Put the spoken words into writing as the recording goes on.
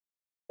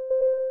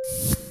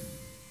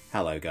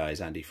Hello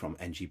guys, Andy from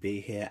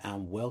NGB here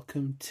and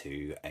welcome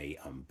to a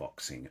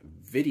unboxing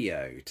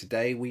video.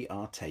 Today we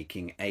are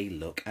taking a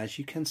look, as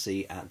you can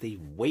see, at the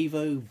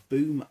Wavo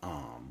Boom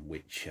Arm,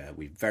 which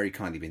we've very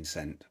kindly been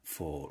sent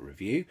for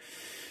review.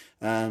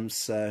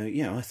 So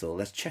I thought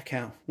let's check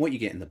out what you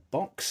get in the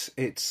box.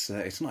 It's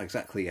not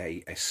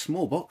exactly a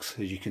small box,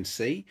 as you can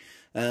see.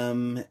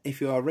 If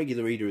you are a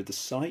regular reader of the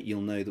site,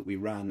 you'll know that we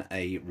ran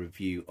a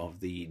review of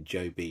the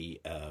Joby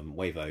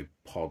Wavo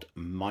Pod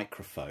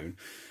microphone,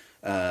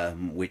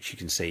 which you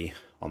can see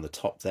on the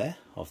top there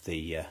of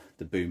the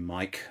boom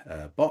mic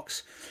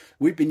box.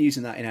 We've been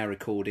using that in our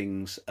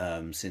recordings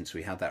since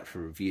we had that for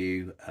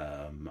review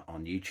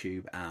on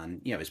YouTube,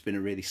 and it's been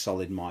a really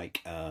solid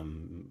mic.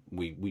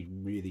 We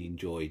really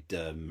enjoyed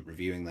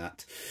reviewing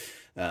that,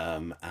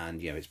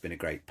 and it's been a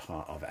great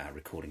part of our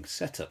recording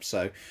setup.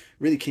 So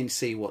really keen to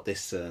see what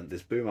this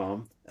this boom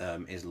arm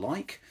is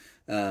like.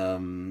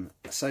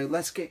 So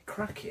let's get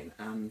cracking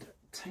and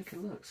take a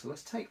look. So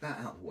let's take that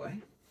out of the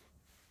way.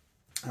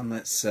 And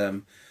let's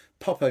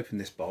pop open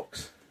this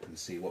box and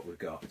see what we've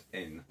got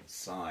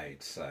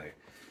inside. So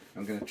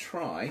I'm going to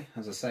try,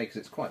 as I say, because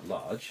it's quite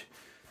large,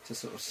 to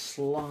sort of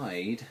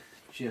slide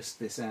just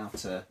this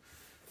outer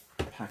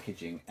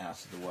packaging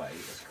out of the way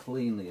as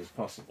cleanly as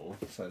possible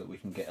so that we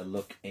can get a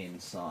look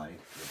inside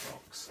the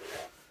box.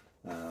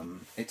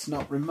 It's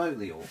not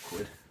remotely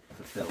awkward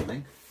for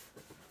filming.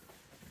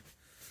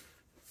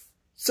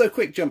 So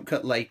quick jump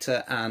cut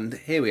later, and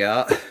here we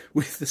are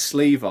with the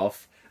sleeve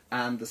off.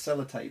 And the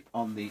sellotape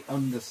on the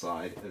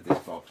underside of this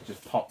box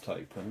just popped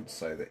open,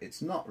 so that it's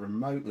not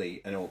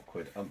remotely an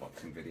awkward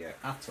unboxing video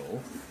at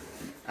all.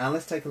 And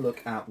let's take a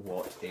look at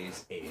what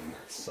is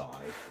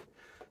inside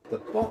the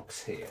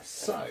box here.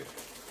 So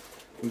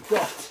we've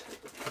got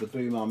the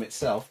boom arm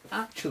itself.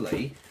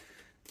 Actually,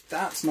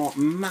 that's not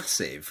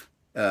massive.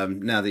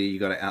 Now that you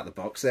got it out of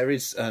the box, there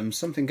is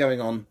something going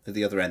on at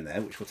the other end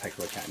there, which we'll take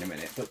a look at in a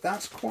minute. But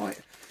that's quite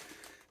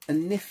a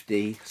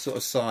nifty sort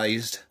of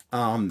sized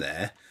arm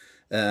there.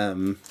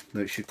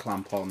 That should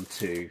clamp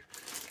onto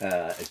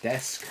a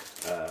desk,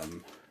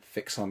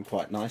 fix on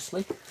quite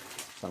nicely.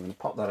 So I'm going to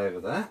pop that over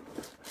there.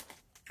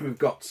 We've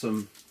got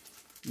some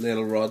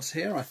little rods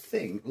here. I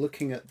think,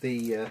 looking at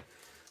the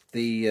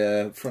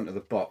front of the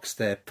box,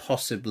 they're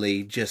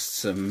possibly just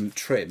some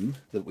trim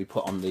that we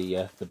put on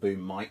the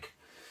boom mic,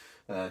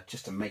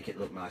 just to make it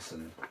look nice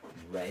and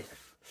red.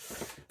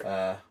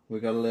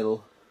 We've got a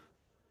little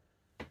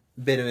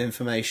bit of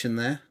information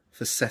there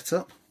for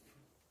setup.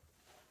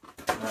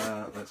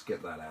 Let's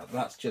get that out.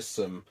 That's just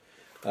some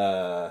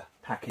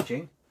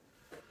packaging.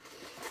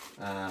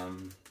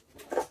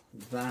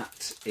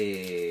 That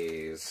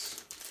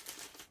is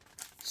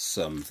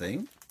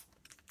something.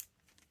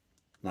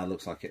 That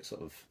looks like it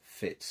sort of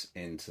fits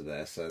into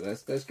there. So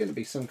there's going to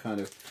be some kind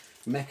of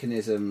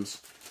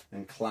mechanisms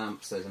and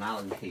clamps. There's an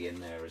Allen key in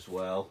there as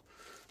well,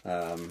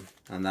 and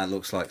that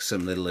looks like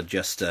some little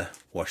adjuster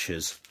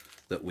washers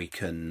that we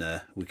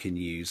can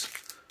use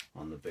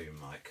on the boom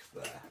mic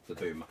there, the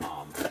boom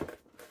arm,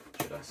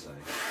 should I say.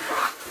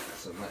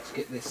 So let's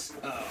get this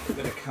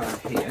bit of card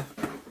here.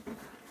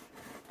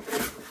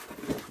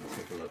 Let's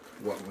take a look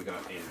what we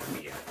got in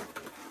here.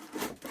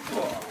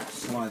 Oh,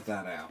 slide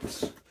that out.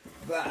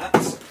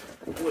 That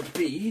would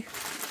be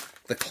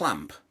the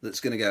clamp that's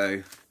going to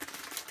go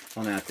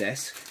on our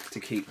desk to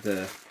keep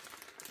the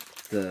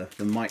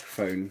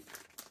microphone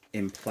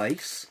in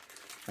place,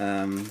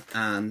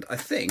 and I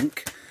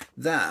think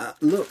that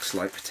looks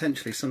like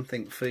potentially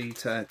something for you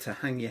to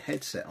hang your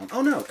headset on.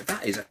 Oh no,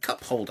 that is a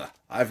cup holder.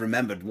 I've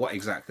remembered what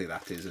exactly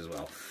that is as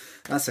well.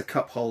 That's a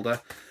cup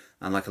holder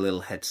and like a little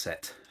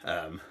headset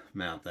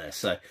mount there.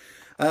 So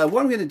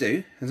what I'm going to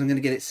do is I'm going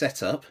to get it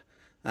set up,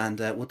 and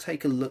we'll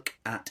take a look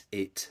at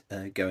it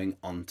going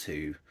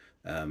onto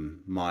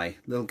my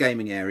little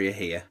gaming area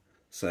here,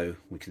 so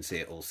we can see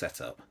it all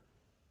set up.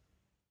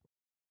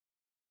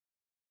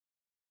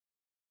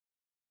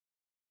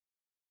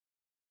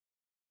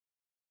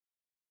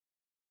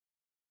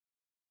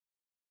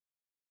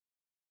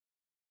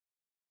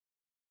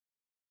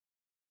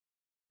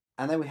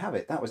 And there we have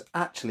it. That was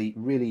actually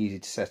really easy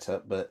to set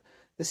up, but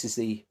this is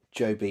the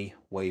Joby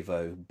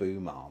Wavo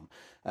Boom Arm.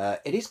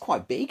 It is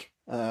quite big.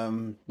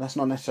 That's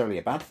not necessarily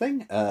a bad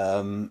thing.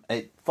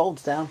 It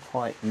folds down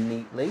quite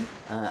neatly,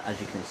 as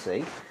you can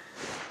see,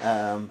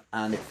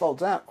 and it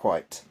folds out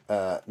quite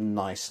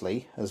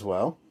nicely as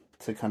well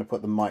to kind of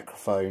put the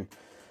microphone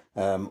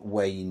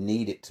where you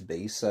need it to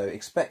be. So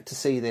expect to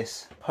see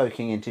this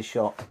poking into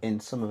shot in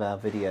some of our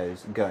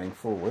videos going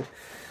forward.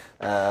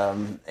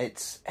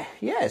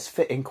 It's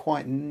fitting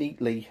quite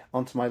neatly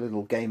onto my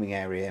little gaming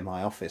area in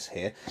my office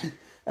here.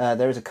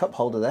 There is a cup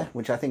holder there,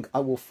 which I think I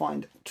will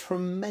find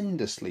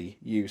tremendously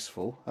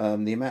useful.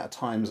 The amount of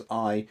times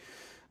I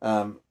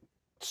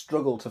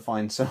struggle to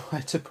find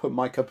somewhere to put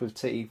my cup of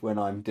tea when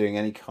I'm doing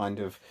any kind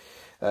of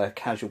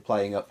casual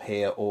playing up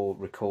here or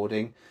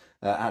recording,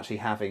 actually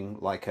having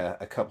like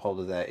a cup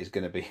holder there is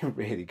going to be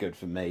really good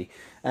for me.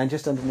 And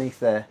just underneath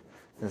there,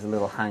 there's a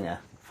little hanger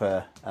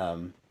for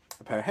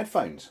a pair of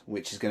headphones,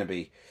 which is going to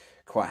be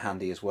quite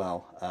handy as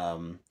well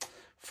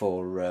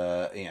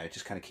for you know,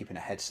 just kind of keeping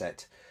a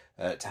headset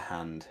to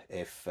hand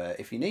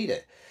if you need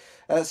it.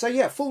 So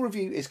yeah, full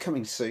review is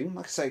coming soon.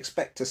 Like I say,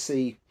 expect to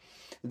see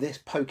this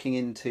poking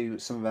into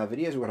some of our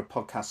videos. We've got a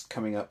podcast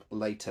coming up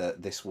later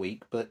this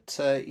week. But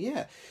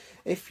yeah,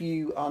 if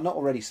you are not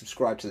already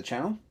subscribed to the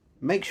channel,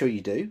 make sure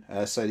you do,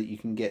 so that you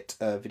can get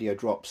video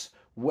drops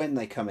when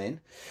they come in.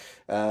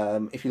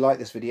 If you like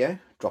this video,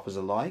 drop us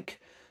a like.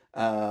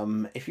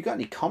 If you've got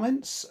any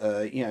comments,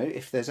 you know,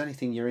 if there's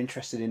anything you're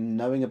interested in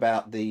knowing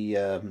about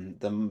the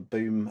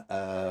boom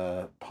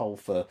poll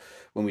for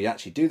when we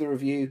actually do the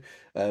review,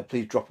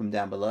 please drop them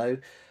down below.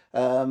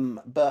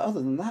 But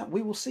other than that,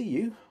 we will see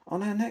you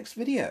on our next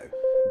video.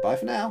 Bye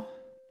for now.